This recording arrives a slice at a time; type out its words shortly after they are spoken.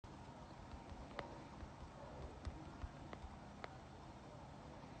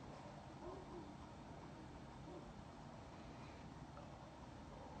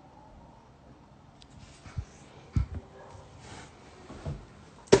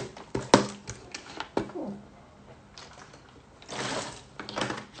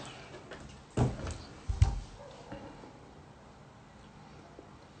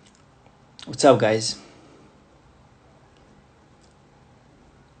What's up, guys?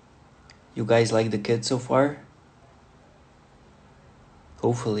 You guys like the kit so far?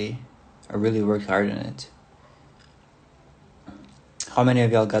 Hopefully. I really worked hard on it. How many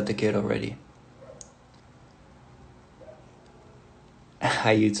of y'all got the kit already?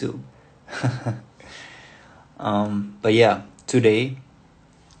 Hi, YouTube. But yeah, today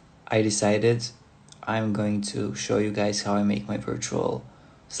I decided I'm going to show you guys how I make my virtual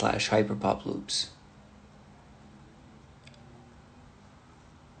 / hyperpop loops.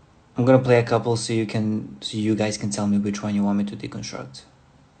 I'm gonna play a couple so you guys can tell me which one you want me to deconstruct.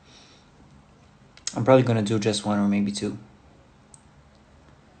 I'm probably gonna do just one or maybe two.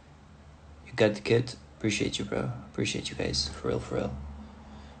 You got the kit? Appreciate you, bro. Appreciate you guys. For real.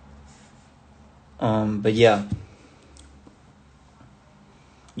 But yeah.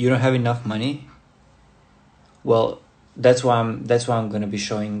 You don't have enough money? Well, that's why I'm gonna be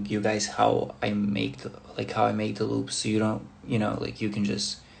showing you guys how I make the loops, so you don't, you can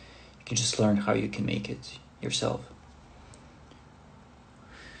just learn how you can make it yourself.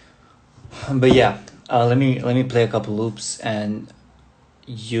 But yeah, let me play a couple loops and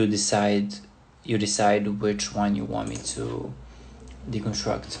you decide which one you want me to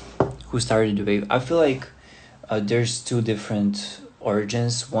deconstruct. Who started the wave? I feel like there's two different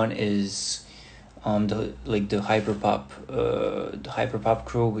origins. One is the hyperpop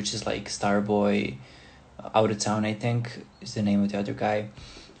crew, which is like Starboy, Out of Town, I think is the name of the other guy.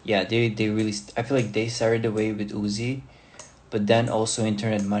 Yeah, they really I feel like they started the wave with Uzi, but then also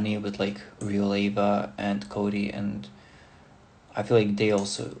Internet Money with like Real Ava and Cody, and I feel like they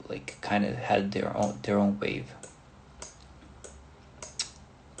also like kind of had their own wave.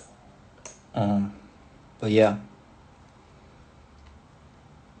 But yeah.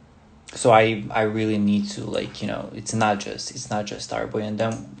 So I really need to it's not just Starboy and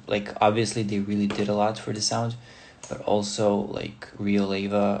them. Like obviously they really did a lot for the sound, but also like Real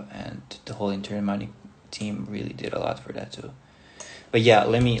Ava and the whole Internet Money team really did a lot for that too. But yeah,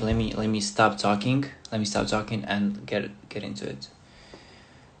 let me stop talking. Let me stop talking and get into it.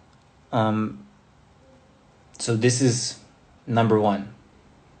 So this is number one.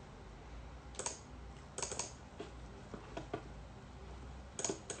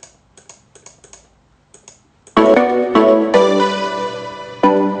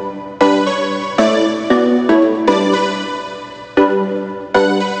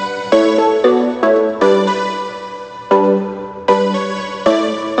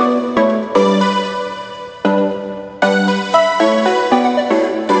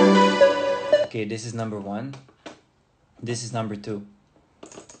 Okay, this is number one. This is number two.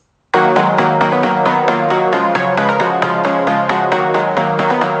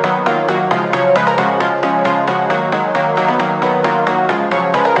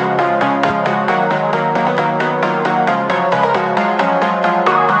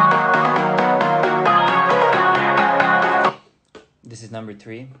 This is number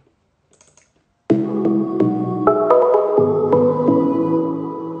three.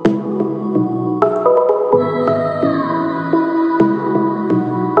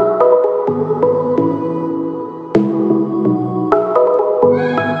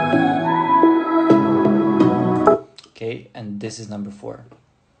 Okay, and this is number four.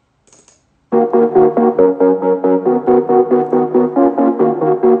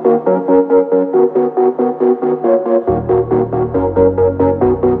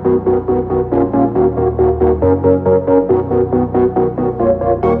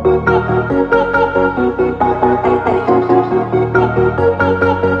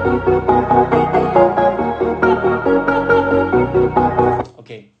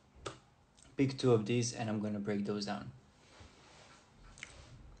 Okay, pick two of these and I'm gonna break those down.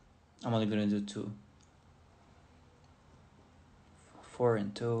 I'm only gonna do two. 4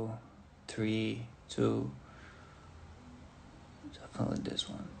 and 2, 3, 2. Definitely this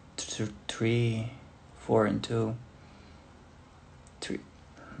one. 3, 4 and 2, 3. I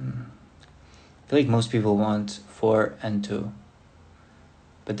feel like most people want 4 and 2,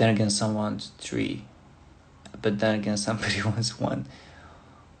 but then again some want 3, but then again somebody wants 1.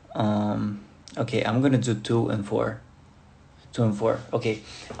 Okay, I'm gonna do 2 and 4. 2 and 4. Okay,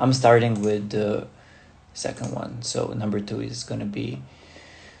 I'm starting with the second one. So number 2 is gonna be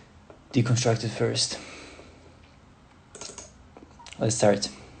deconstructed first. Let's start.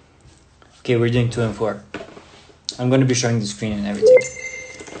 Okay, we're doing 2 and 4. I'm gonna be showing the screen and everything.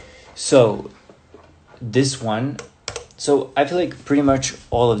 So this one, so I feel like pretty much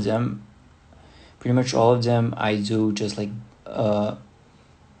all of them I do just like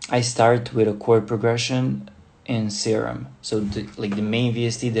I start with a chord progression in Serum. So the main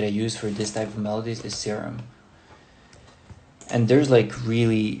VST that I use for this type of melodies is Serum. And there's like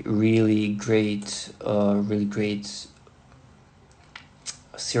really great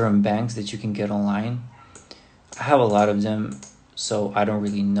Serum banks that you can get online. I have a lot of them, so I don't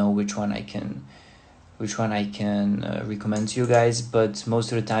really know which one I can recommend to you guys, but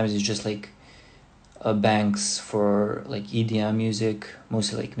most of the times it's just like banks for like EDM music,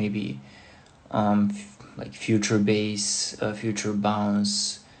 mostly like maybe like future bass, future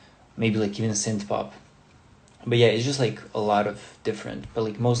bounce, maybe like even synth pop. But yeah, it's just like a lot of different, but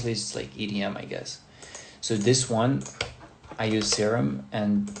like mostly it's like EDM, I guess. So this one I use Serum,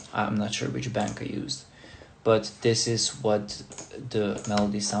 and I'm not sure which bank I used, but this is what the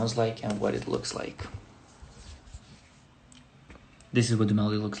melody sounds like and what it looks like. This is what the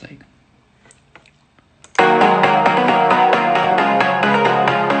melody looks like.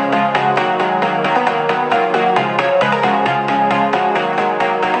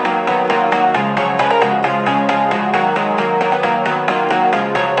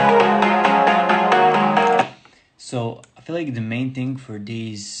 So I feel like the main thing for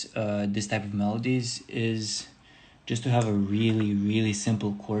these this type of melodies is just to have a really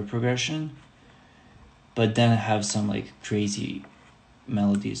simple chord progression, but then have some like crazy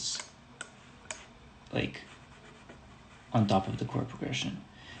melodies like on top of the chord progression,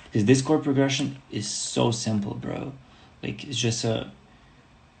 because this chord progression is so simple, bro. Like it's just a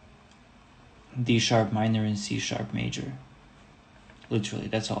D sharp minor and C sharp major, literally,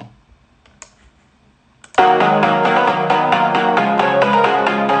 that's all.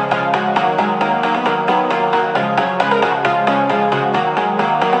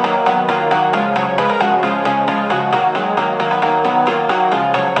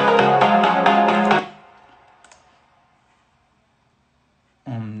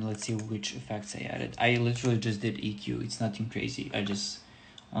 Let's see which effects I added. I literally just did EQ. It's nothing crazy. I just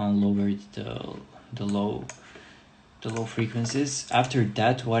lowered the low frequencies. After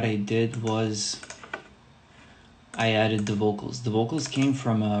that, what I did was I added the vocals. The vocals came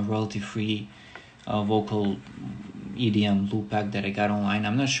from a royalty-free vocal EDM loop pack that I got online.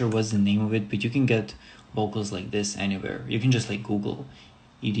 I'm not sure what's the name of it, but you can get vocals like this anywhere. You can just like Google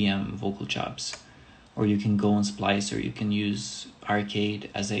EDM vocal chops, or you can go on Splice, or you can use Arcade,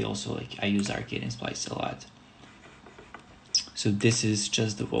 as I use Arcade and Splice a lot. So this is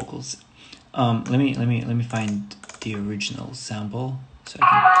just the vocals. Let me find the original sample so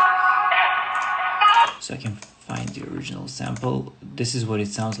I can find the original sample. This is what it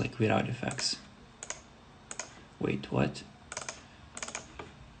sounds like without effects. Wait, what?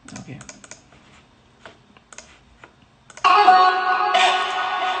 Okay.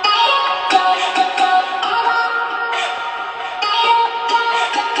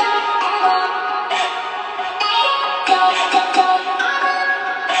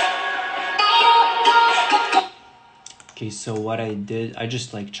 Okay, so what I did, I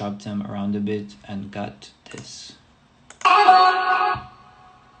just like chopped them around a bit and got this.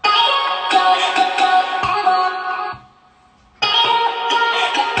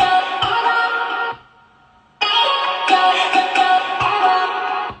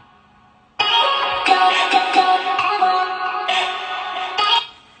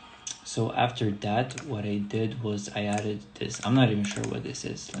 So after that, what I did was I added this. I'm not even sure what this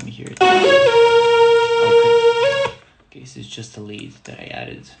is. Let me hear it. Okay, so it's just a lead that I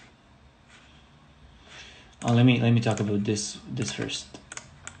added. Let me talk about this first.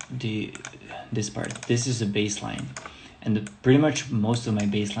 This part. This is a bass line, and pretty much most of my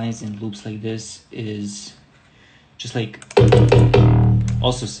bass lines in loops like this is just like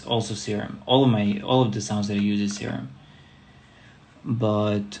also Serum. All of the sounds that I use is Serum.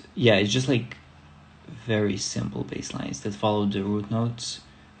 But yeah, it's just like very simple bass lines that follow the root notes,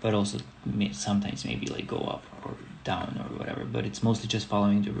 but also sometimes maybe like go up or down or whatever, but it's mostly just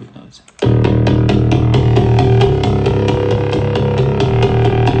following the root notes.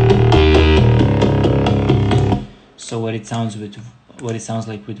 So what it sounds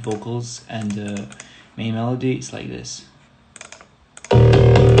like with vocals and the main melody is like this.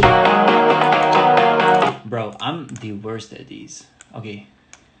 Bro, I'm the worst at these. Okay,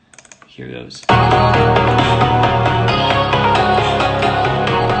 here goes.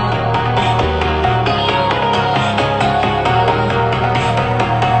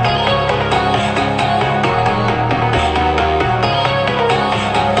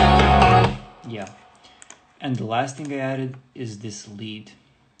 Yeah, and the last thing I added is this lead,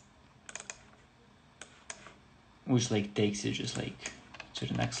 which like takes it just like to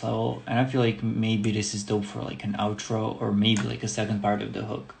the next level, and I feel like maybe this is dope for like an outro or maybe like a second part of the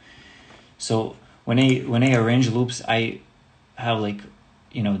hook. So when I arrange loops, I have like,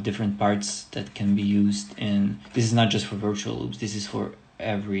 you know, different parts that can be used in. This is not just for virtual loops. This is for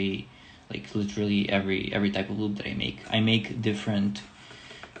every, like literally every type of loop that I make. I make different.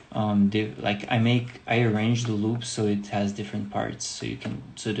 I arrange the loop so it has different parts, so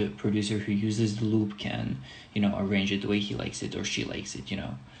the producer who uses the loop can, you know, arrange it the way he likes it or she likes it, you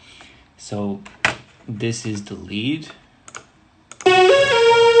know. So this is the lead.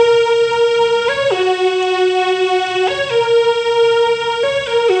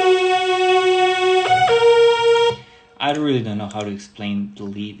 I really don't know how to explain the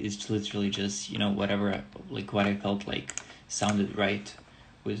lead. It's literally just, you know, whatever, like what I felt like sounded right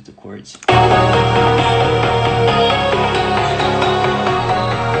with the chords.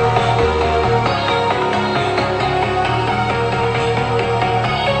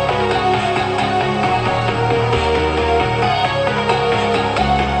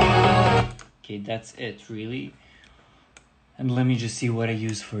 Okay, that's it really. And let me just see what I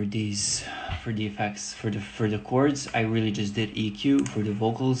use for these, for the effects. For the chords, I really just did EQ. For the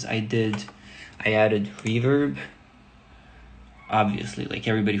vocals, I added reverb. Obviously, like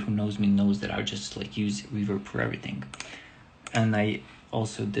everybody who knows me knows that I just like use reverb for everything. And I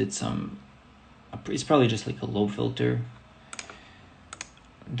also did some, it's probably just like a low filter.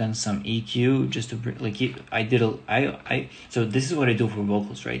 Done some EQ just to bring, like, so this is what I do for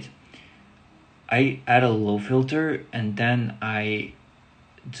vocals, right? I add a low filter and then I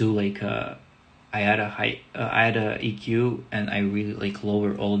do like I add a EQ and I really like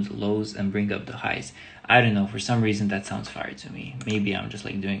lower all the lows and bring up the highs. I don't know, for some reason that sounds fire to me. Maybe I'm just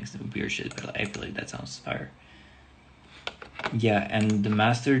like doing some weird shit, but I feel like that sounds fire. Yeah, and the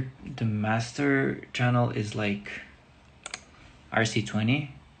master channel is like RC20,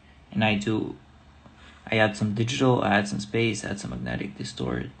 and I add some digital, I add some space, I add some magnetic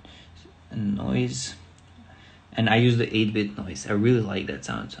distort and noise, and I use the 8-bit noise. I really like that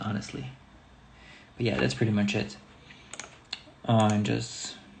sound, honestly. But yeah, that's pretty much it. And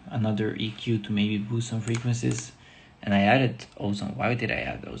just another EQ to maybe boost some frequencies, and I added ozone. Why did I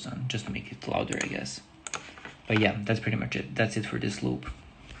add ozone? Just to make it louder, I guess. But yeah, that's pretty much it. That's it for this loop.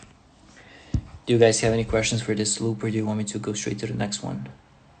 Do you guys have any questions for this loop, or do you want me to go straight to the next one?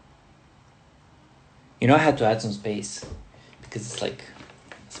 You know, I had to add some space because it's like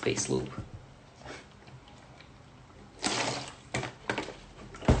a space loop.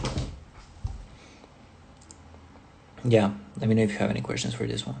 Yeah, let me know if you have any questions for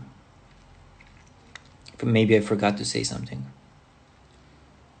this one. But maybe I forgot to say something.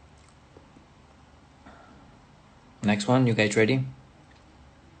 Next one, you guys ready?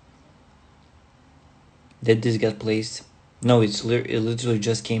 Did this get placed? No, it literally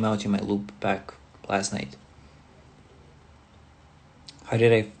just came out in my loop back last night. How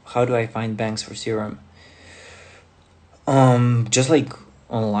do I find banks for serum? Just like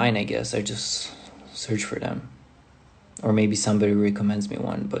online, I guess. I just search for them. Or maybe somebody recommends me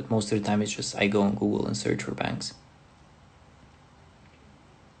one, but most of the time it's just I go on Google and search for banks.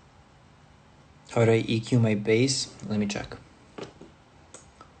 How do I EQ my bass? Let me check.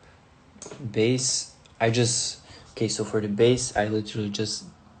 Bass, okay, so for the bass, I literally just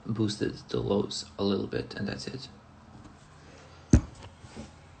boosted the lows a little bit, and that's it.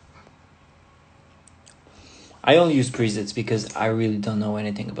 I only use presets because I really don't know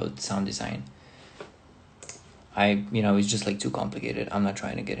anything about sound design. It's just like too complicated. I'm not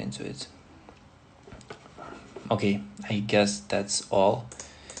trying to get into it. Okay, I guess that's all.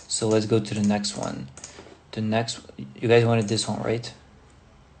 So let's go to the next one. You guys wanted this one, right?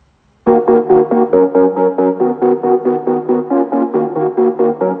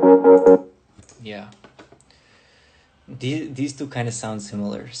 Yeah. These two kind of sound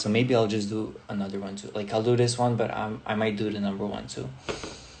similar, so maybe I'll just do another one too. Like I'll do this one, but I might do the number one too.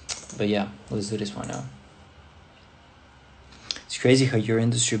 But yeah, let's do this one now. It's crazy how you're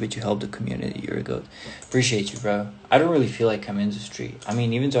industry, but you helped the community. You're good. Appreciate you, bro. I don't really feel like I'm industry. I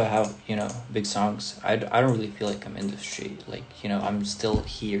mean, even though I have, big songs, I don't really feel like I'm industry. Like, I'm still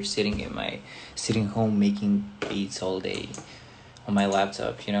here sitting home making beats all day on my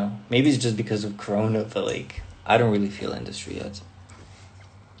laptop, Maybe it's just because of Corona, but like, I don't really feel industry yet.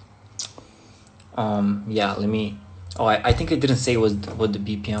 Yeah, I think I didn't say what the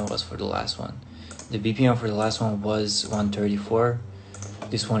BPM was for the last one. The BPM for the last one was 134.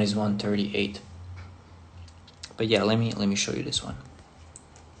 This one is 138. But yeah, let me show you this one.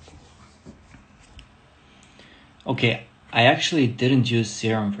 Okay, I actually didn't use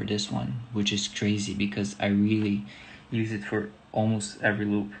serum for this one, which is crazy because I really use it for almost every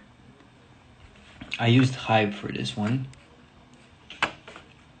loop. I used hype for this one,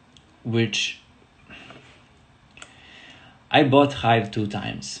 which I bought Hive 2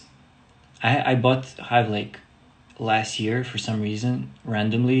 times. I bought Hive like last year for some reason,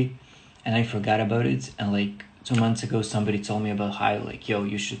 randomly, and I forgot about it. And like 2 months ago, somebody told me about Hive, like, yo,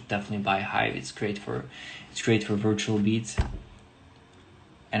 you should definitely buy Hive. It's great for virtual beats.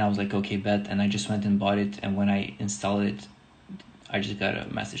 And I was like, okay, bet. And I just went and bought it. And when I installed it, I just got a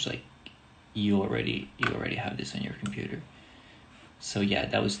message like, you already have this on your computer. So yeah,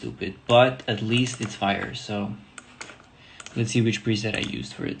 that was stupid. But at least it's fire. So let's see which preset I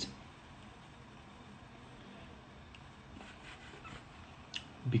used for it.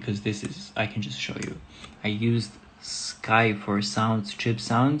 Because this is, I can just show you. I used Sky for sounds, chip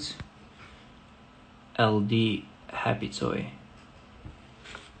sounds. LD Happy Toy.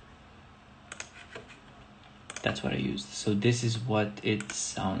 That's what I used. So this is what it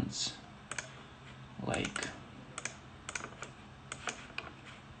sounds like.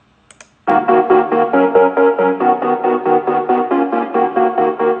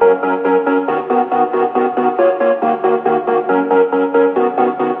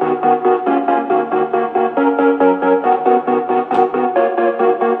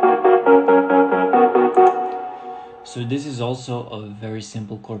 So this is also a very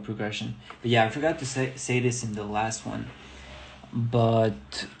simple chord progression. But yeah, I forgot to say this in the last one.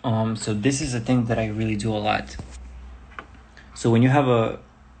 But so this is a thing that I really do a lot. So when you have a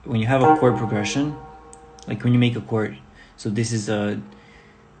chord progression, like when you make a chord, so this is a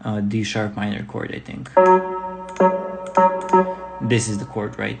D sharp minor chord, I think. This is the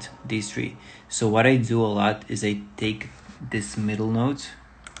chord, right? These three. So what I do a lot is I take this middle note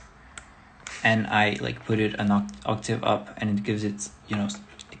and I like put it an octave up, and it gives it, you know,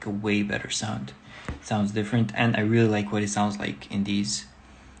 like a way better sound. It sounds different, and I really like what it sounds like in these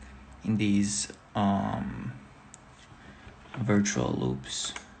virtual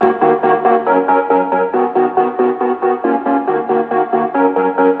loops.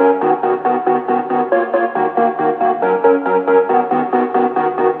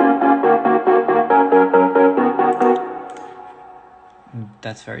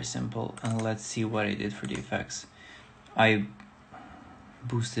 That's very simple. And let's see what I did for the effects. I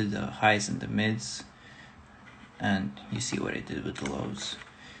boosted the highs and the mids, and you see what I did with the lows.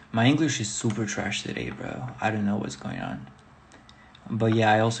 My English is super trash today, bro. I don't know what's going on. But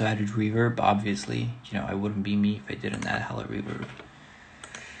yeah, I also added reverb, obviously. You know, I wouldn't be me if I didn't add hella reverb.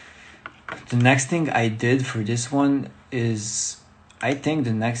 The next thing I did for this one is, I think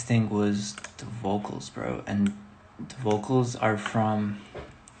the next thing was the vocals, bro. And the vocals are from,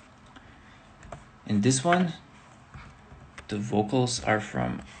 in this one, the vocals are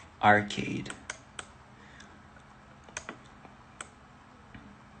from Arcade.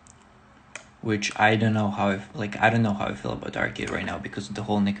 Which I don't know how I don't know how I feel about Arcade right now because of the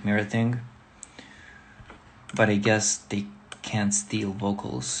whole Nick Mira thing. But I guess they can't steal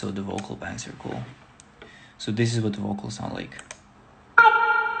vocals, so the vocal banks are cool. So this is what the vocals sound like.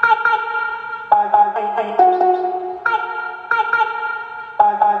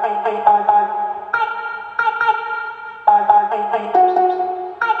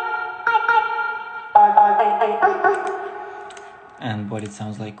 And what it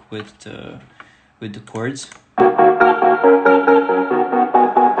sounds like with the chords.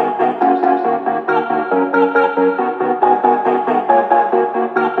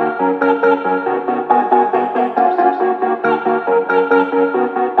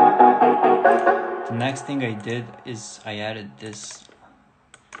 The next thing I did is I added this,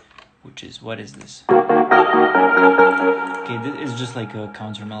 which is, what is this? Okay, this is just like a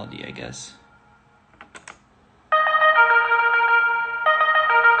counter melody, I guess.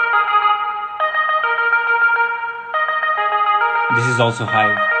 This is also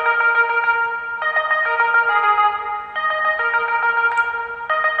Hive.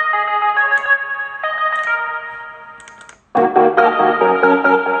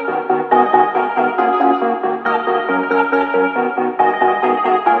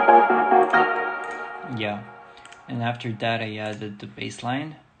 Yeah, and after that I added the bass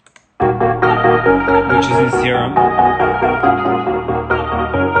line, which is in Serum.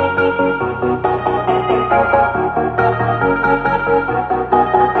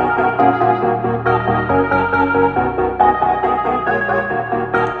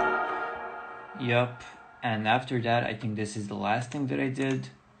 Yup, and after that, I think this is the last thing that I did,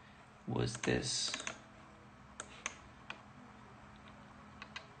 was this.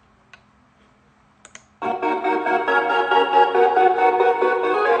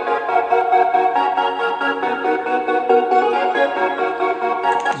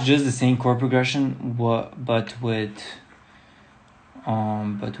 It's just the same chord progression, but with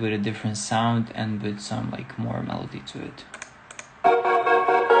a different sound and with some like more melody to it.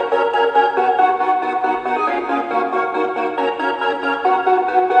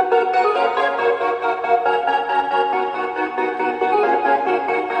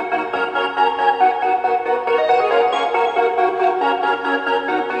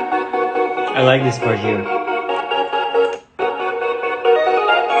 I like this part here.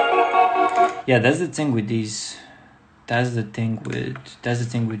 Yeah, that's the thing with these. That's the thing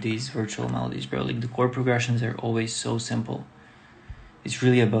with these virtual melodies, bro. Like the chord progressions are always so simple. It's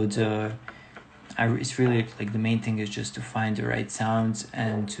really about it's really like the main thing is just to find the right sounds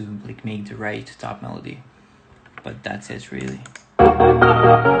and to like make the right top melody. But that's it, really. Look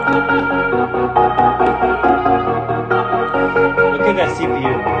at that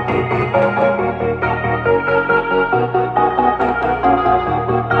CPU.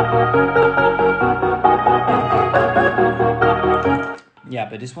 Yeah,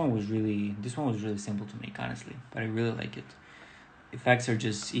 but this one was really simple to make, honestly. But I really like it. Effects are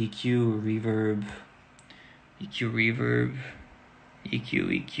just EQ, reverb, EQ,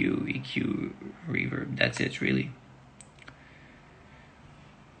 reverb. That's it, really.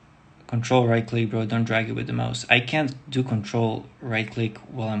 Control right click, bro. Don't drag it with the mouse. I can't do control right click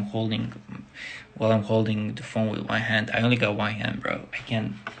while I'm holding the phone with one hand. I only got one hand, bro. I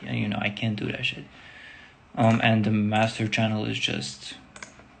can't do that shit. And the master channel is just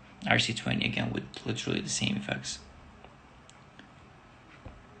RC20 again with literally the same effects.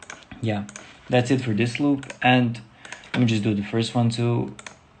 Yeah, that's it for this loop, and let me just do the first one too,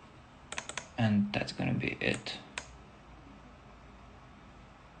 and that's gonna be it.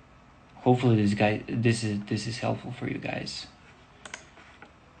 Hopefully this is helpful for you guys,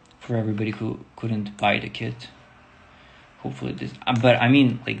 for everybody who couldn't buy the kit. Hopefully this, but I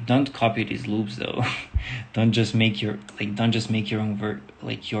mean, like, don't copy these loops though. don't just make your own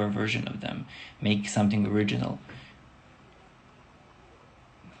your version of them. Make something original.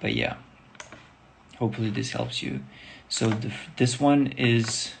 But yeah, hopefully this helps you. So this one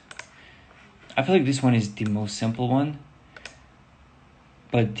is, I feel like this one is the most simple one,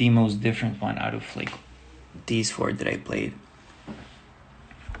 but the most different one out of like these four that I played.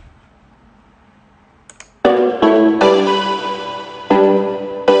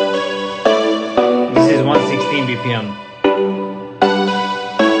 This is 116 BPM.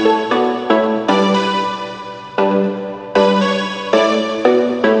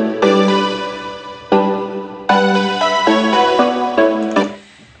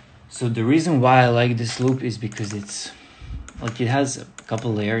 So the reason why I like this loop is because it's like it has a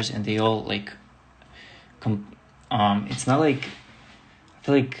couple layers and they all like it's not like, I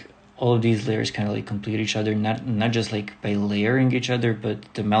feel like all of these layers kind of like complete each other, not just like by layering each other,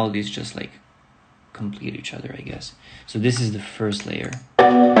 but the melodies just like complete each other, I guess. So this is the first layer.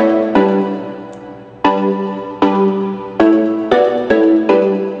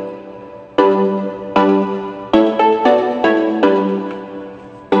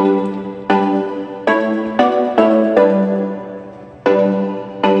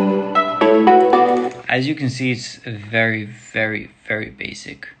 As you can see, it's very, very, very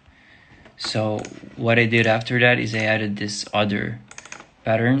basic. So what I did after that is I added this other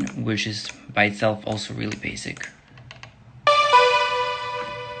pattern, which is by itself also really basic.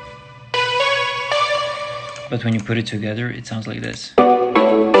 But when you put it together, it sounds like this.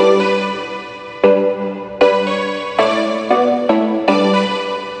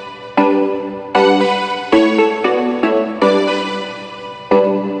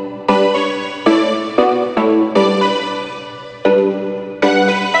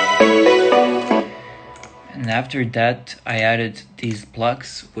 After that, I added these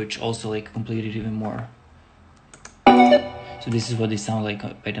plugs, which also like completed even more. So this is what they sound like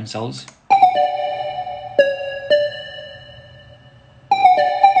by themselves.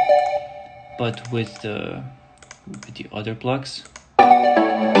 But with the other plugs.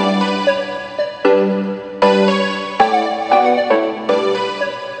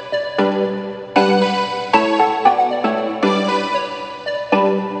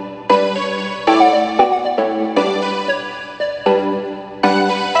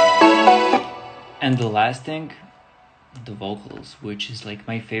 And the last thing, the vocals, which is like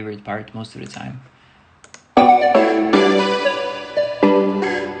my favorite part most of the time.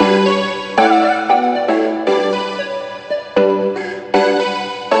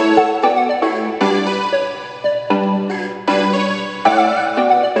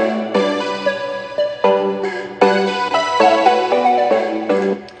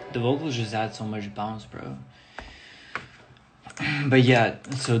 The vocals just add so much bounce, bro. But yeah,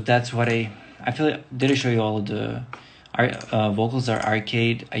 so that's what I feel like. Did I show you all of the vocals are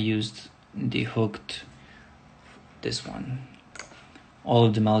arcade? I used the hooked, this one. All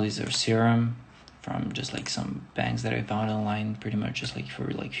of the melodies are Serum, from just like some bangs that I found online, pretty much just like for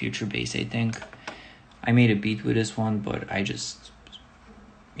like future bass, I think. I made a beat with this one, but I just,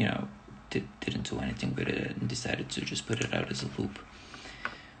 you know, didn't do anything with it and decided to just put it out as a loop.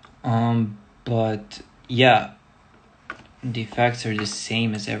 But yeah, the effects are the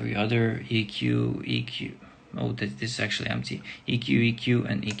same as every other. EQ. Oh, this is actually empty. EQ,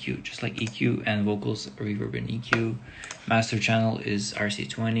 and EQ. Just like EQ and vocals, reverb and EQ. Master channel is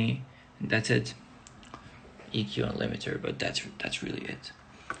RC20. And that's it. EQ and limiter, but that's really it.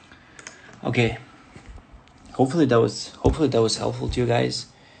 Okay. Hopefully that was helpful to you guys.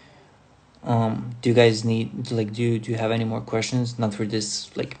 Do you guys need, like, do you have any more questions? Not for this,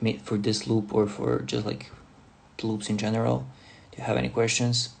 like, for this loop, or for just like loops in general. Do you have any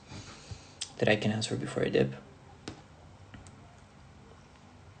questions that I can answer before I dip?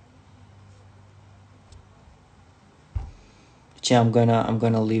 Yeah, I'm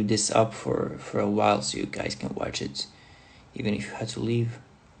gonna leave this up for a while so you guys can watch it, even if you had to leave.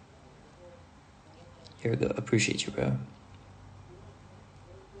 Here we go. Appreciate you, bro.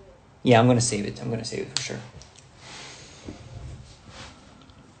 Yeah, I'm gonna save it for sure.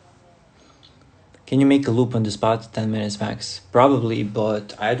 Can you make a loop on the spot? 10 minutes max. Probably,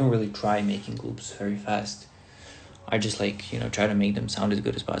 but I don't really try making loops very fast. I just, like, try to make them sound as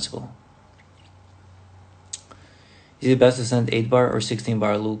good as possible. Is it best to send 8-bar or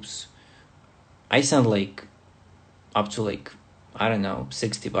 16-bar loops? I send, like, up to, like, I don't know,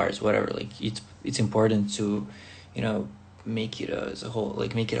 60 bars, whatever. Like, it's important to, make it as a whole,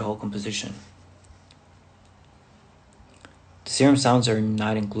 like, make it a whole composition. The serum sounds are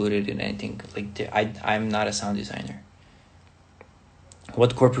not included in anything. Like, I'm not a sound designer.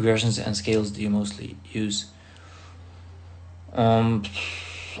 What chord progressions and scales do you mostly use? I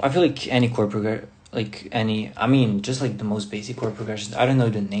feel like any chord progression, just like the most basic chord progressions. I don't know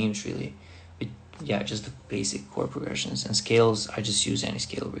the names really, but yeah, just the basic chord progressions. And scales, I just use any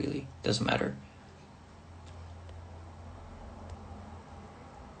scale really. Doesn't matter.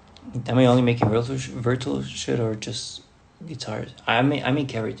 Am I only making virtual shit or just guitars? I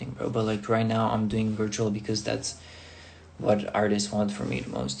make everything, bro. But like right now, I'm doing virtual because that's what artists want from me the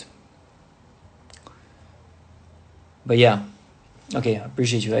most. But yeah, okay. I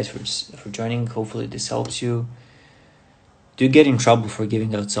appreciate you guys for joining. Hopefully this helps you. Do you get in trouble for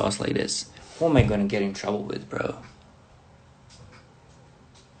giving out sauce like this? What am I gonna get in trouble with, bro?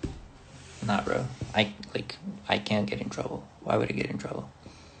 Nah, bro. I can't get in trouble. Why would I get in trouble?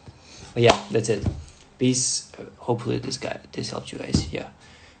 But yeah, that's it. Peace. Hopefully this helped you guys. Yeah.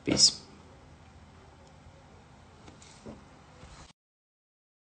 Peace.